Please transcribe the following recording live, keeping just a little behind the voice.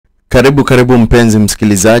Karibu mpenzi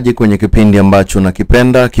msikilizaji kwenye kipindi ambacho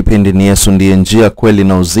nakipenda. Kipindi ni Yesu ndiye njia, kweli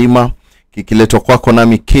na uzima, kikiletwa kwako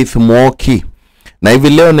nami Keith Muoki. Na hivi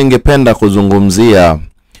leo ningependa kuzungumzia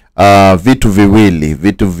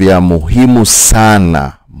vitu vya muhimu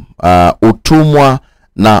sana, utumwa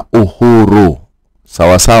na uhuru.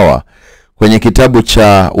 Sawa kwenye kitabu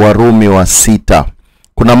cha Warumi wa 6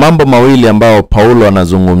 kuna mambo mawili ambayo Paulo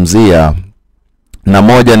anazungumzia, na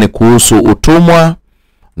moja ni kuhusu utumwa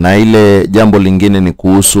na ile jambo lingine ni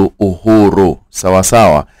kuhusu uhuru.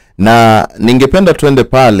 Sawa. Na ningependa tuende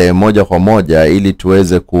pale moja kwa moja ili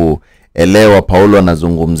tuweze kuelewa Paulo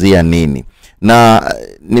anazungumzia nini. Na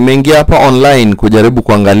nimeingia hapa online kujaribu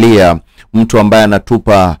kuangalia mtu ambaye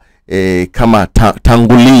anatupa kama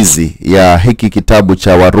tangulizi ya hiki kitabu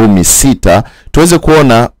cha Warumi 6, tuweze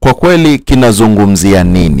kuona kwa kweli kinazungumzia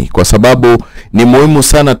nini, kwa sababu ni muhimu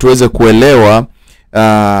sana tuweze kuelewa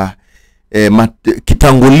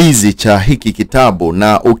kitangulizi cha hiki kitabu,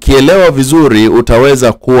 na ukielewa vizuri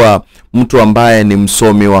utaweza kuwa mtu ambaye ni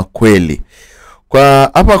msomi wa kweli.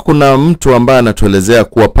 Kwa hapa kuna mtu ambaye anatuelezea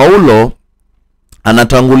kuwa Paulo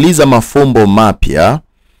anatanguliza mafumbo mapya,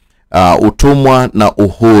 utumwa na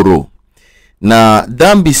uhuru. Na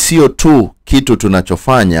dhambi sio tu kitu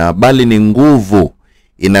tunachofanya, bali ni nguvu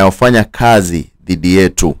inayofanya kazi dhidi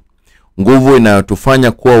yetu, nguvu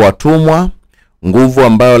inayotufanya kuwa watumwa, nguvu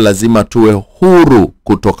ambayo lazima tuwe huru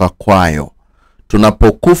kutoka kwayo.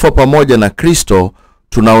 Tunapokufa pamoja na Kristo,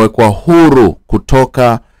 tunawekwa huru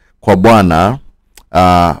kutoka kwa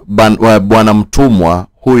bwana mtumwa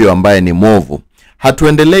huyo ambaye ni mwovu.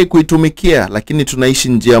 Hatuendelei kuitumikia, lakini tunaishi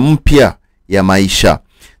njia mpya ya maisha.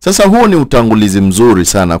 Sasa huo ni utangulizi mzuri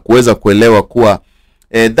sana kuweza kuelewa kuwa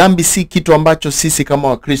dhambi si kitu ambacho sisi kama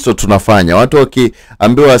Wakristo tunafanya. Watu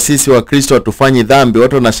wakiambiwa sisi Wakristo hatufanyi dhambi,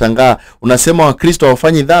 watu wanashangaa, unasema Wakristo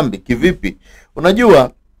hawafanyi dhambi kivipi?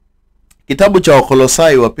 Unajua kitabu cha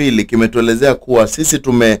Wakolosai wa 2 kimetuelezea kuwa sisi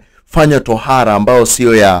tumefanya tohara ambayo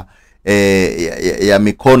sio ya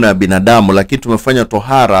mikono ya binadamu, lakini tumefanya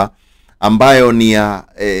tohara ambayo ni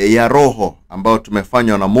ya roho, ambayo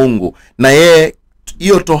tumefanywa na Mungu. Na yeye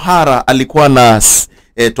hiyo tohara alikuwa na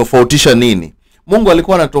tofautisha nini? Mungu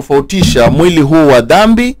alikuwa anatofautisha mwili huu wa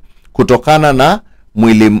dhambi kutokana na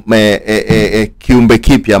mwili kiumbe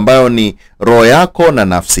kipya ambayo ni roho yako na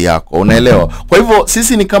nafsi yako. Unaelewa? Kwa hivyo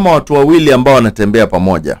sisi ni kama watu wawili ambao wanatembea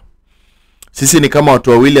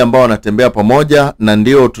pamoja. Na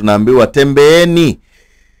ndio tunaambiwa tembeeni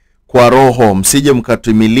kwa roho, msije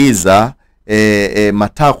mkatimiliza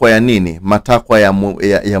matakwa ya nini? Matakwa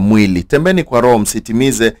ya mwili. Tembeni kwa roho,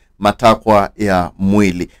 msitimize matakwa ya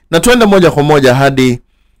mwili. Na tuende moja kwa moja hadi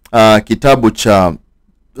kitabu cha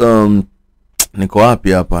niko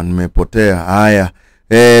wapi hapa, nimepotea. Haya,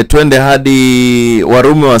 tuende hadi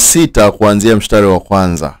Warumi wa 6 kuanzia mstari wa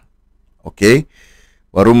kwanza. Okay?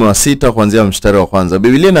 Warumi wa 6 kuanzia mstari wa kwanza.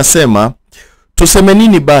 Biblia inasema, tuseme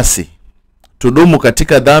nini basi? Tudumu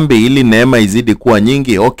katika dhambi ili neema izidi kuwa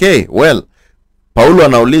nyingi? Okay, well, Paulo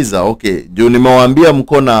anauliza, juu nimewaambia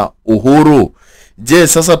mko na uhuru. Je,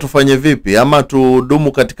 sasa tufanye vipi? Ama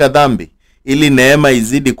tudumu katika dhambi ili neema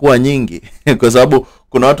izidi kuwa nyingi? Kwa sababu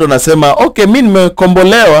kuna watu wanasema, mimi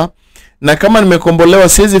nimekombolewa, na kama nimekombolewa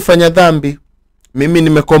siwezi fanya dhambi. Mimi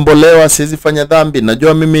nimekombolewa, siwezi fanya dhambi.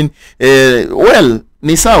 Najua mimi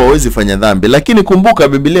ni sawa, huwezi fanya dhambi, lakini kumbuka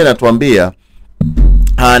Biblia inatuambia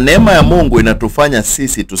neema ya Mungu inatufanya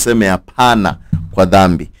sisi tuseme hapana kwa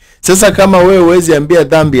dhambi. Sasa kama wewe huwezi ambia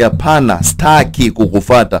dhambi hapana, sitaki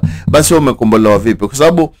kukufuata, basi wewe umekombolewa vipi? Kwa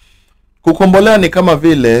sababu kukombolewa ni kama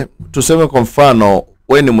vile tuseme kwa mfano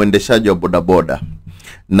wewe ni mwendeshaji wa bodaboda,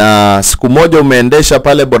 na siku moja umeendesha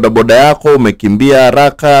pale bodaboda yako, umekimbia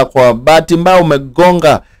haraka, kwa bahati mbaya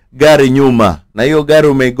umegonga gari nyuma, na hiyo gari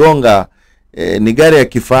umeigonga ni gari ya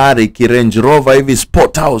kifahari, ki Range Rover hivi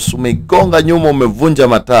Sport House, umeigonga nyuma, umevunja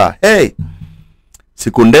mataa.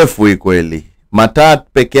 Siku ndefu hii kweli. Mataa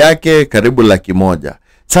peke yake karibu 100,000.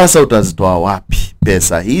 Sasa utazitoa wapi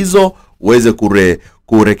pesa hizo uweze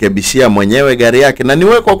kurekebishia mwenyewe gari yake? Na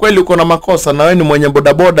niwe kwa kweli uko na makosa, na wewe ni mwenye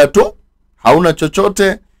bodaboda tu, hauna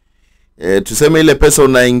chochote. Tuseme ile pesa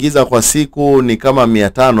unaingiza kwa siku ni kama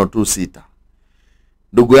 500 tu 6.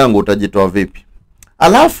 Ndugu yangu, utajitoa vipi?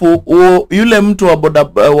 Alafu yule mtu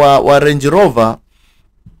wa Range Rover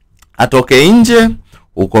atoke nje,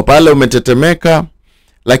 uko pale umetetemeka,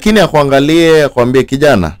 lakini akuangalie, akwambie,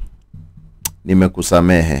 kijana,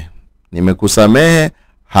 nimekusamehe,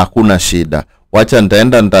 hakuna shida. Wacha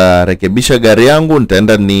nitarekebisha gari yangu,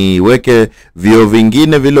 nitaenda niweke vioo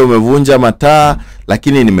vingine vile umevunja mataa,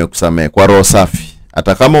 lakini nimekusamehe kwa roho safi.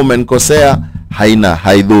 Hata kama umenikosea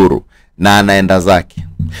haidhuru. Na anaenda zake.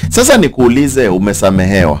 Sasa nikuulize,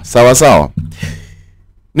 umesamehewa, sawa sawa?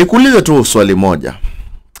 Nikuulize tu swali moja.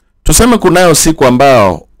 Tuseme kunayo siku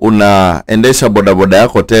ambao unaendesha bodaboda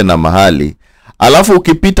yako tena mahali, alafu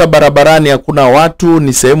ukipita barabarani hakuna watu,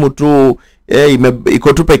 ni sehemu tu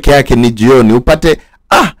iko tu peke yake, ni jioni, upate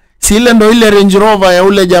si ile ndo ile Range Rover ya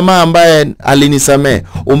ule jamaa ambaye alinisamee.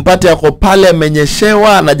 Umpate yako pale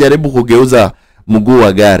amenyeshewa, anajaribu kugeuza mguu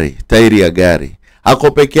wa gari, tairi ya gari.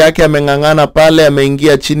 Ako peke yake amengangana pale,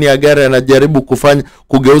 ameingia chini ya gari, anajaribu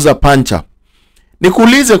kugeuza pancha.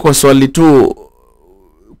 Nikuulize kwa swali tu,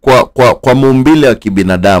 kwa muumbile wa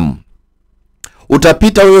kibinadamu,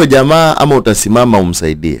 utapita huyo jamaa ama utasimama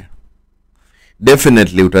umsaidie?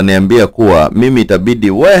 Definitely utaniambia kuwa mimi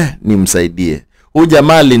itabidi nimsaidie. Huyu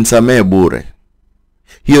jamaa alinisamee bure.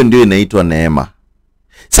 Hiyo ndio inaitwa neema.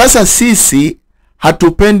 Sasa sisi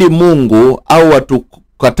hatupendi Mungu au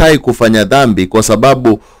hatukatai kufanya dhambi kwa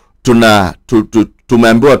sababu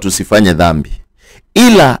tumeambiwa tusifanye dhambi.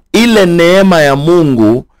 Ila ile neema ya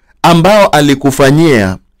Mungu ambao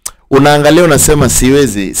alikufanyia, unaangalia unasema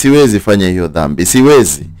siwezi fanya hiyo dhambi,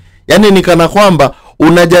 siwezi. Yaani ni kana kwamba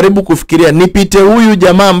unajaribu kufikiria, nipite huyu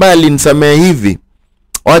jamaa ambaye alinisamea hivi,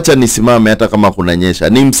 wacha nisimame hata kama kunanyesha,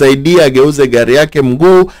 nimsaidie ageuze gari yake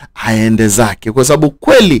mguu aende zake, kwa sababu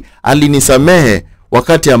kweli alinisamehe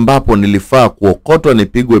wakati ambapo nilifaa kuokotwa,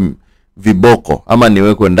 nipigwe viboko ama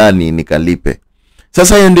niwekwe ndani nikalipe.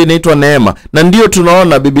 Sasa hiyo ndio inaitwa neema. Na ndio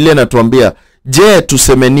tunaona Biblia inatuambia, je,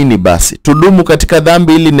 tuseme nini basi? Tudumu katika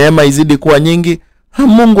dhambi ili neema izidi kuwa nyingi?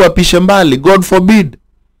 Mungu apishe mbali, God forbid.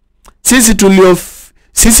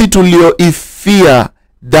 Sisi tulioifia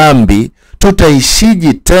dhambi,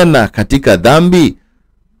 tutaishiji tena katika dhambi?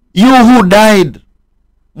 You who died,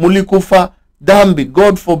 mulikufa dhambi,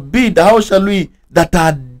 God forbid. How shall we that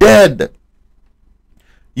are dead?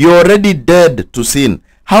 You're already dead to sin.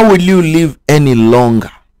 How will you live any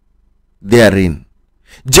longer therein?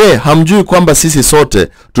 Je, hamjui kwamba sisi sote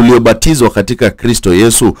tuliobatizwa katika Kristo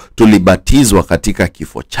Yesu tulibatizwa katika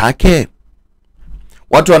kifo chake?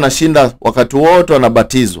 Watu wanashinda wakati wote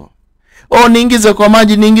wanabatizwa, niingize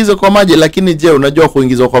kwa maji, lakini je, unajua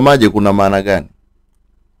kuingizwa kwa maji kuna maana gani?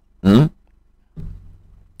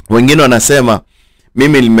 Wengine wanasema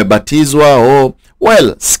mimi nimebatizwa,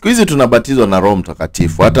 siku hizi tunabatizwa na Roho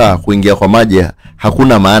Mtakatifu. Hata kuingia kwa maji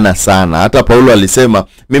hakuna maana sana. Hata Paulo alisema,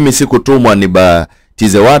 mimi sikutumwa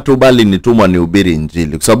nibatize watu, bali nitumwa nihubiri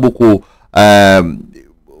Injili. Kwa sababu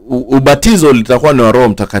ubatizo litakuwa ni wa Roho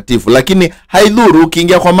Mtakatifu. Lakini haidhuru,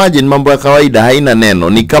 ukiingia kwa maji ni mambo ya kawaida, haina neno.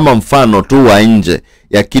 Ni kama mfano tu wa nje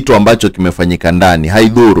ya kitu ambacho kimefanyika ndani,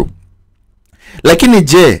 haidhuru. Lakini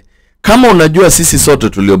je, kama unajua sisi sote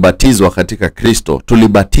tuliobatizwa katika Kristo,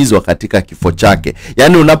 tulibatizwa katika kifo chake.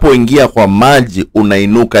 Yaani unapoingia kwa maji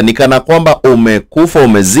unainuka, ni kana kwamba umekufa,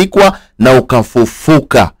 umezikwa na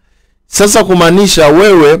ukafufuka. Sasa kumaanisha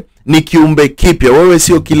wewe ni kiumbe kipya, wewe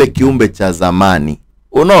sio kile kiumbe cha zamani.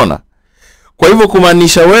 Unaona? Kwa hivyo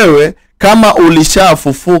kumaanisha wewe kama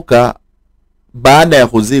ulishafufuka baada ya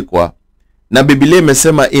kuzikwa, na Biblia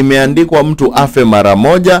imesema imeandikwa mtu afe mara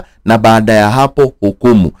moja na baada ya hapo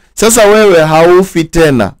hukumu. Sasa wewe haufi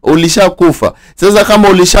tena, ulishakufa. Sasa kama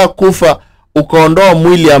ulishakufa ukaondoa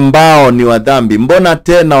mwili ambao ni wa dhambi, mbona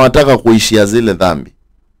tena wataka kuishia zile dhambi?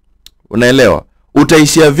 Unaelewa?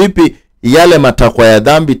 Utaishia vipi yale matakwa ya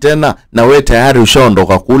dhambi tena na we tayari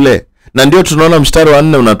ushaondoka kule? Na ndio tunaona mstari wa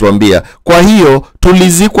 4 unatuambia, kwa hiyo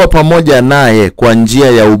tulizikwa pamoja naye kwa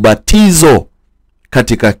njia ya ubatizo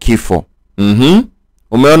katika kifo.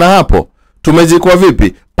 Umeona hapo? Tumezikwa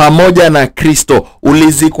vipi? Pamoja na Kristo.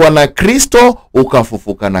 Ulizikwa na Kristo,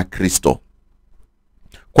 ukafufuka na Kristo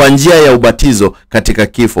kwa njia ya ubatizo katika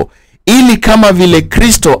kifo, ili kama vile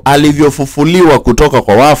Kristo alivyofufuliwa kutoka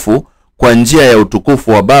kwa wafu kwa njia ya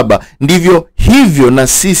utukufu wa Baba, ndivyo hivyo na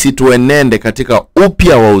sisi tuenende katika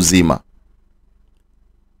upya wa uzima.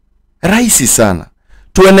 Rahisi sana.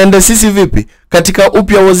 Tuenende sisi vipi katika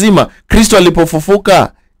upya wa uzima? Kristo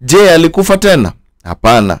alipofufuka, je, alikufa tena?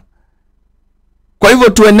 Hapana. Kwa hivyo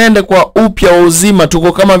tuenende kwa upya wa uzima,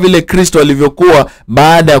 tuko kama vile Kristo alivyokuwa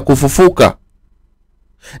baada ya kufufuka.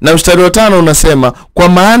 Na mstari wa 5 unasema, kwa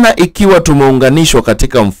maana ikiwa tumeunganishwa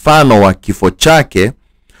katika mfano wa kifo chake,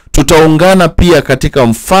 tutaungana pia katika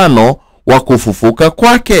mfano wa kufufuka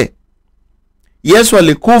kwake. Yesu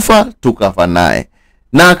alikufa, tukafa naye,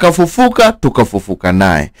 na akafufuka, tukafufuka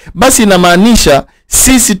naye. Basi inamaanisha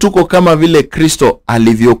sisi tuko kama vile Kristo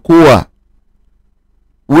alivyokuwa.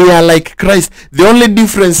 We are like Christ. The only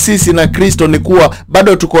difference sisi na Kristo ni kuwa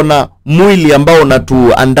bado tuko na mwili ambao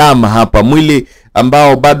unatuandama hapa, mwili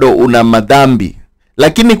ambao bado una madhambi,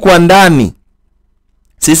 lakini kwa ndani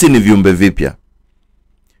sisi ni viumbe vipya.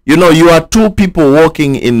 You know, you are two people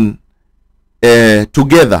walking in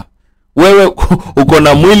together. Wewe uko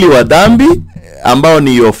na mwili wa dhambi ambao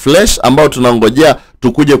ni your flesh, ambao tunangojea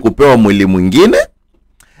tukuje kupewa mwili mwingine,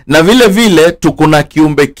 na vile vile tuko na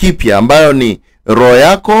kiumbe kipya ambayo ni roho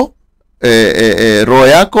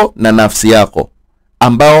yako na nafsi yako,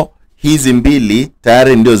 ambao hizi mbili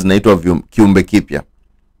tayari ndio zinaitwa kiumbe kipya.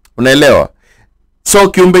 Unaelewa? So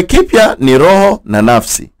kiumbe kipya ni roho na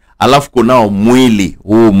nafsi, alafu kunao mwili,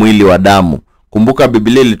 huu mwili wa damu. Kumbuka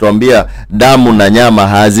Biblia ilituambia damu na nyama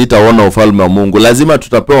hazitaona ufalme wa Mungu. Lazima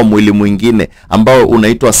tutapewa mwili mwingine ambao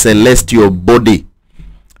unaitwa celestial body.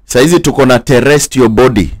 Saizi tuko na terrestrial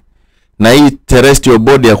body, na hii terrestrial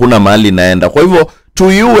body hakuna mahali naenda. Kwa hivyo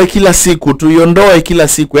tuiue kila siku, tuiondoe kila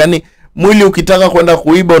siku. Yani mwili ukitaka kwenda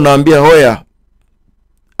kuiba unaambia hoya,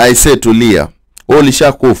 I say tulia, wewe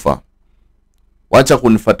ulishakufa, wacha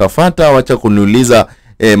kunifatafata, wacha kuniuliza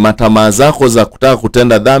matamaa zako za kutaka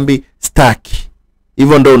kutenda dhambi, staki.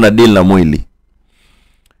 Hivyo ndio una deal na mwili.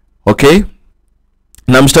 Okay?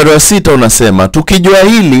 Na mstari wa 6 unasema, tukijua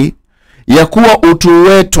hili ya kuwa utu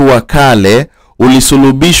wetu wa kale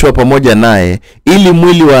ulisulubishwa pamoja naye, ili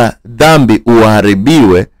mwili wa dhambi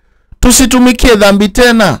uharibiwe, tusitumikie dhambi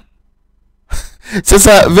tena.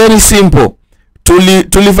 Sasa very simple.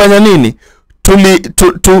 Tulifanya nini?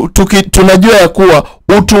 Tunajua ya kuwa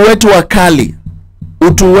utu wetu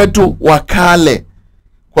wa kale,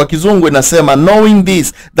 kwa kizungu inasema knowing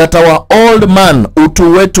this, that our old man,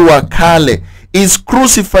 utu wetu wa kale, is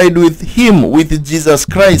crucified with him, with Jesus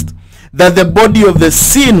Christ, that the body of the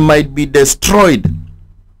sin might be destroyed.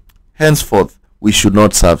 Henceforth we should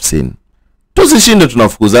not serve sin. Tusishinde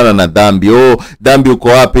tunafukuzana na dhambi. Dhambi uko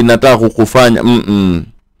wapi, nataka kukufanya.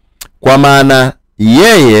 Kwa maana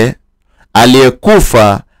yeye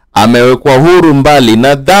aliyekufa amewekwa huru mbali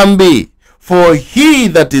na dhambi. For he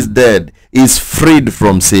that is dead is freed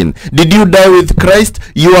from sin. Did you die with Christ?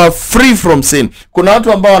 You are free from sin. Kuna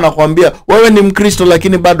watu ambao wanakuambia wewe ni Mkristo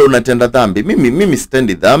lakini bado unatenda dhambi. Mimi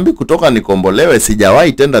sitendi dhambi, kutoka nikombolewe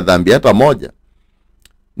sijawahi tenda dhambi hata moja.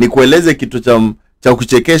 Nikueleze kitu cha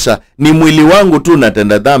kuchekesha, ni mwili wangu tu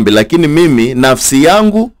natenda dhambi, lakini mimi nafsi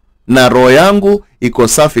yangu na roho yangu iko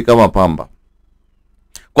safi kama pamba.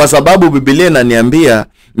 Kwa sababu Biblia inaniambia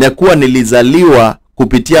ya kuwa nilizaliwa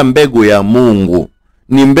kupitia mbegu ya Mungu.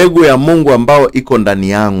 Ni mbegu ya Mungu ambao iko ndani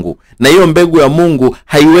yangu, na hiyo mbegu ya Mungu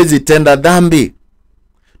haiwezi tenda dhambi.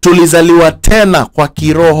 Tulizaliwa tena kwa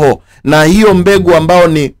kiroho, na hiyo mbegu ambao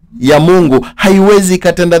ni ya Mungu haiwezi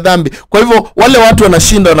katenda dhambi. Kwa hivyo wale watu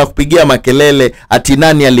wanashinda na kupigia makelele ati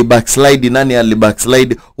nani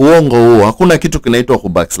alibackslide, uongo huo. Hakuna kitu kinaitwa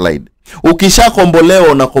kubackslide. Ukishakombolewa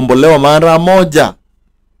unakombolewa mara moja,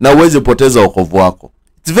 na uwezi poteza wokovu wako.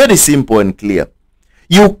 It's very simple and clear.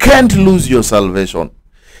 You can't lose your salvation.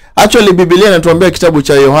 Actually Biblia inatuambia, kitabu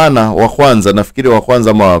cha Yohana wa kwanza, nafikiri wa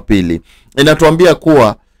kwanza ama wa pili, inatuambia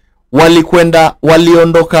kuwa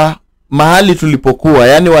waliondoka mahali tulipokuwa,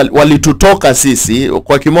 yani walitutoka sisi.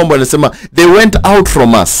 Kwa kimombo anasema they went out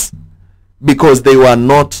from us because they were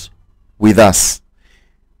not with us,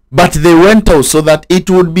 but they went out so that it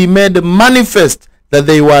would be made manifest that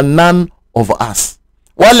they were none of us.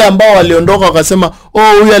 Wale ambao waliondoka wakasema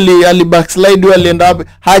huyu alibackslide, huyu alienda wapi,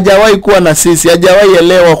 hajawahi kuwa na sisi, hajawahi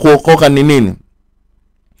elewa kuokoka ni nini.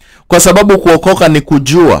 Kwa sababu kuokoka ni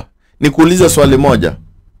kujua. Nikuulize swali moja,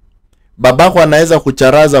 babako anaweza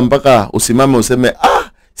kucharaza mpaka usimame useme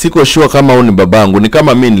siko sure kama huyu ni babangu, ni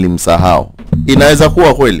kama mimi nilimsahau? Inaweza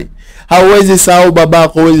kuwa kweli? Hauwezi sahau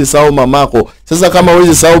babako, huwezi sahau mamako. Sasa kama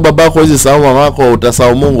huwezi sahau babako, huwezi sahau mamako,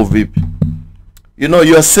 utasahau Mungu vipi? You know,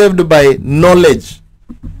 you are saved by knowledge.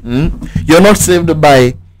 You're not saved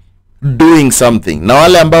by doing something. Na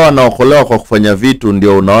wale ambao wanaokolewa kwa kufanya vitu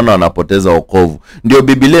ndio unaona wanapoteza wokovu. Ndio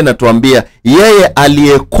Biblia inatuambia yeye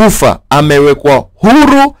aliyekufa amewekwa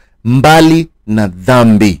huru mbali na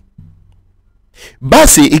dhambi.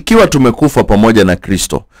 Basi ikiwa tumekufa pamoja na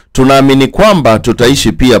Kristo, tunaamini kwamba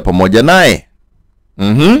tutaishi pia pamoja naye.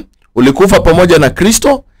 Ulikufa pamoja na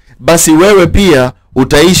Kristo, basi wewe pia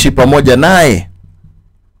utaishi pamoja naye.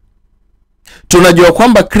 Tunajua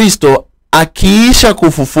kwamba Kristo akiisha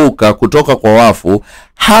kufufuka kutoka kwa wafu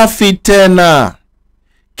hafi tena.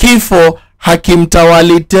 Kifo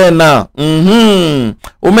hakimtawali tena.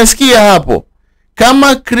 Umesikia hapo?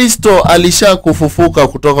 Kama Kristo alisha kufufuka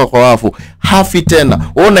kutoka kwa wafu hafi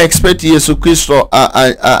tena. Una expect Yesu Kristo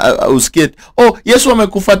usikie Yesu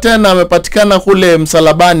amekufa tena, amepatikana kule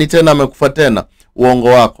msalabani tena amekufa tena? Uongo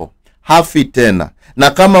wako. Hafi tena.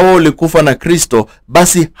 Na kama wewe ulikufa na Kristo,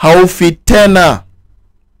 basi haufi tena.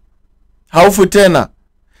 Haufi tena.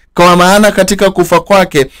 Kwa maana katika kufa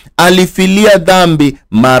kwake alifilia dhambi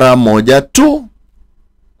mara moja tu.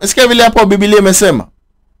 Nasikia vile hapo Biblia imesema.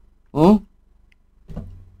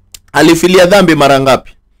 Alifilia dhambi mara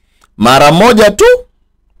ngapi? Mara moja tu.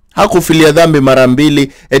 Hakufilia dhambi mara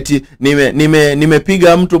mbili. Eti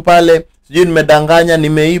nimepiga mtu pale, sijui nimedanganya,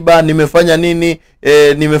 nimeiba, nimefanya nini,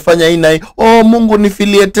 nimefanya hii na hii. Oh, Mungu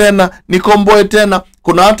nifilie tena, nikomboe tena.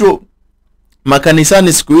 Kuna watu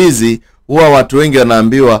makanisani siku hizi, huwa watu wengi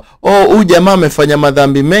wanaambiwa, oh, huyu jamaa amefanya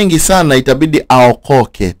madhambi mengi sana, itabidi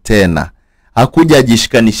aokoke tena, hakuja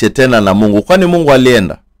ajishikanishe tena na Mungu. Kwani Mungu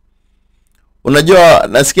alienda? Unajua,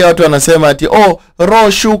 nasikia watu wanasema ati, oh,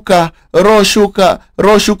 roho shuka, roho shuka,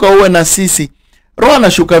 roho shuka uwe na sisi. Roho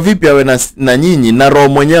anashuka vipi awe na nyinyi na roho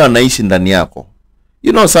mwenyewe anaishi ndani yako?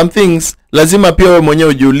 You know, some things lazima pia wewe mwenyewe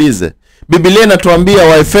ujiulize. Biblia inatuambia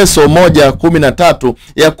Waefeso 1:13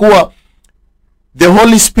 ya kuwa the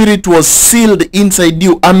Holy Spirit was sealed inside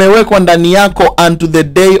you. Amewekwa ndani yako unto the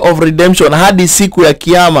day of redemption, hadi siku ya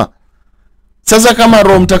kiyama. Sasa kama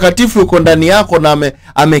Roho Mtakatifu yuko ndani yako na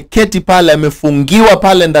ameketi pale, amefungiwa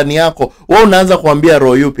pale ndani yako, wewe unaanza kuambia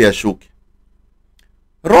roho yupi ashuke?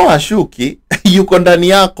 Roho ashuki, yuko ndani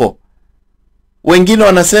yako. Wengine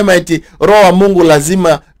wanasema eti roho wa Mungu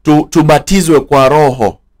lazima tubatizwe kwa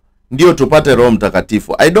roho ndio tupate Roho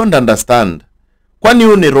Mtakatifu. I don't understand. Kwani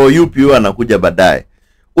huyu ni roho yupi huyu anakuja baadaye?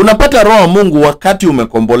 Unapata roho wa Mungu wakati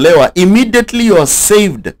umekombolewa, immediately you are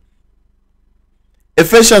saved.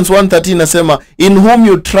 Ephesians 1:13 nasema, in whom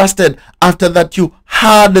you trusted after that you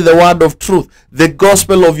heard the word of truth, the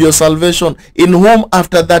gospel of your salvation, in whom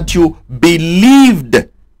after that you believed,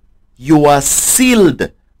 you are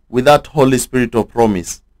sealed with that Holy Spirit of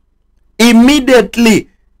promise. Immediately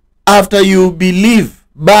after you believe,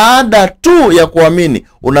 baada tu ya kuamini,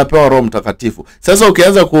 unapewa Roho Mtakatifu. Sasa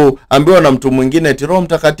ukianza kuambiwa na mtu mwingine eti Roho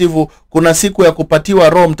Mtakatifu, kuna siku ya kupatiwa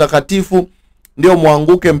Roho Mtakatifu, ndio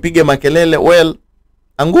muanguke mpige makelele, well,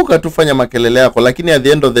 anguka tu, fanya makelele yako, lakini at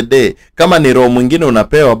the end of the day, kama ni roho mwingine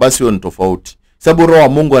unapewa, basi hiyo ni tofauti. Sababu Roho wa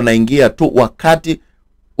Mungu anaingia tu wakati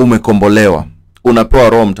umekombolewa, unapewa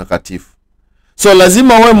Roho Mtakatifu. So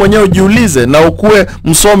lazima wewe mwenyewe ujiulize na ukue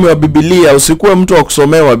msomi wa Biblia, usikuwe mtu wa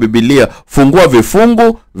kusomewa Biblia. Fungua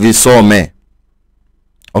vifungu, visome.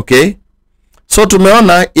 Okay? So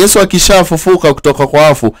tumeona Yesu akishafufuka kutoka kwa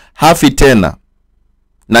wafu, hafi tena,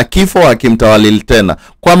 na kifo hakimtawali tena.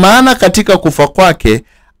 Kwa maana katika kufa kwake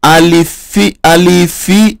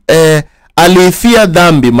alifia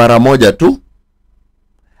dhambi mara moja tu.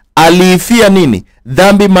 Alifia nini?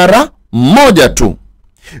 Dhambi mara moja tu.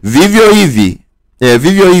 Vivyo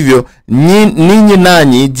hivyo ninyi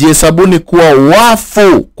nanyi jihesabuni kuwa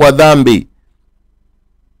wafu kwa dhambi,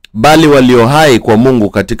 bali walio hai kwa Mungu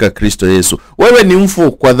katika Kristo Yesu. Wewe ni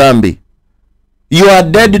mfu kwa dhambi. You are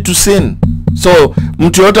dead to sin. So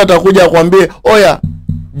mtu yote atakuja akwambie, oya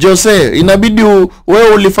Jose, inabidi wewe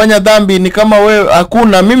ulifanya dhambi, ni kama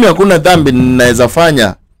wewe mimi hakuna dhambi ninaweza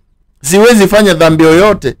fanya. Siwezi fanya dhambi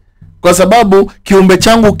yoyote kwa sababu kiumbe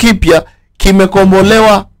changu kipya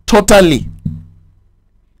kimekombolewa totally.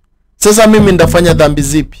 Sasa mimi ndafanya dhambi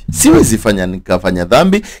zipi? Siwezi nikafanya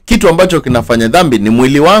dhambi. Kitu ambacho kinafanya dhambi ni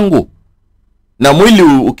mwili wangu. Na mwili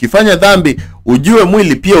ukifanya dhambi, ujue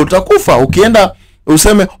mwili pia utakufa. Ukienda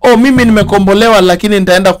useme, oh, mimi nimekombolewa lakini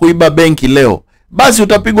nitaenda kuiba benki leo, basi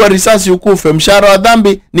utapigwa risasi ukufe. Mshahara wa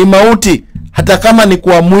dhambi ni mauti, hata kama ni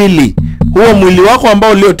kwa mwili. Huo mwili wako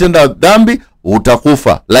ambao uliotenda dhambi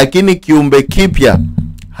utakufa, lakini kiumbe kipya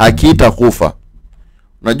hakitakufa.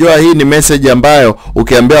 Unajua hii ni message ambayo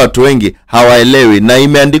ukiambia watu wengi hawaelewi, na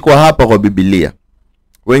imeandikwa hapa kwa Biblia.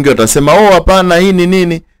 Wengi watasema, oh, hapana, hii ni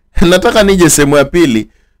nini? Nataka nije sehemu ya pili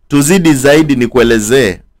tuzidi zaidi,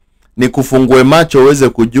 nikuelezee, nikufungue macho uweze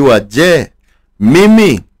kujua, je,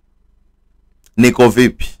 mimi niko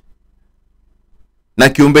vipi? Na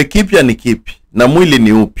kiumbe kipya ni kipi? Na mwili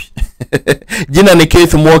ni upi? Jina ni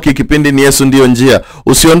Muoki, kipindi ni Yesu Ndiyo Njia.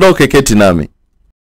 Usiondoke, keti nami.